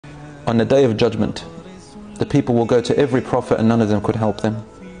On the Day of Judgment, the people will go to every prophet and none of them could help them.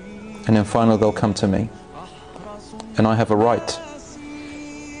 And then finally they'll come to me. And I have a right.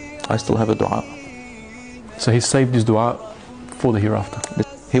 I still have a dua. So he saved his dua for the hereafter.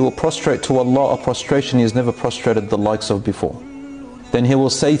 He will prostrate to Allah a prostration he has never prostrated the likes of before. Then he will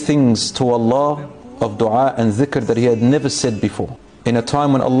say things to Allah of dua and dhikr that he had never said before. In a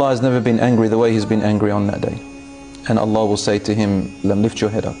time when Allah has never been angry the way he's been angry on that day. And Allah will say to him, lift your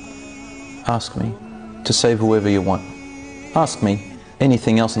head up. Ask me to save whoever you want. Ask me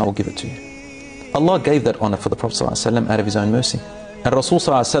anything else and I will give it to you. Allah gave that honor for the Prophet ﷺ out of his own mercy. And Rasul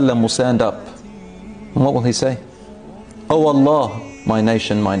ﷺ will stand up. And what will he say? Oh Allah, my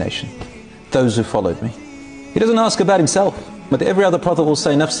nation, those who followed me. He doesn't ask about himself, but every other prophet will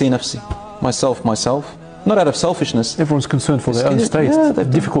say, nafsi, nafsi, myself, myself. Not out of selfishness. Everyone's concerned for their own state. Yeah, it's a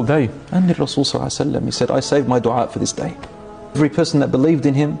difficult day. And the Rasul ﷺ, he said, I saved my dua for this day. Every person that believed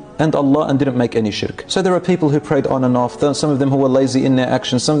in him and Allah and didn't make any shirk. So there are people who prayed on and off, some of them who were lazy in their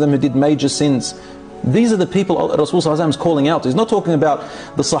actions, some of them who did major sins. These are the people Rasul ﷺ is calling out. He's not talking about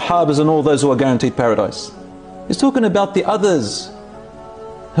the Sahabas and all those who are guaranteed paradise. He's talking about the others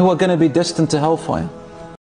who are going to be destined to hellfire.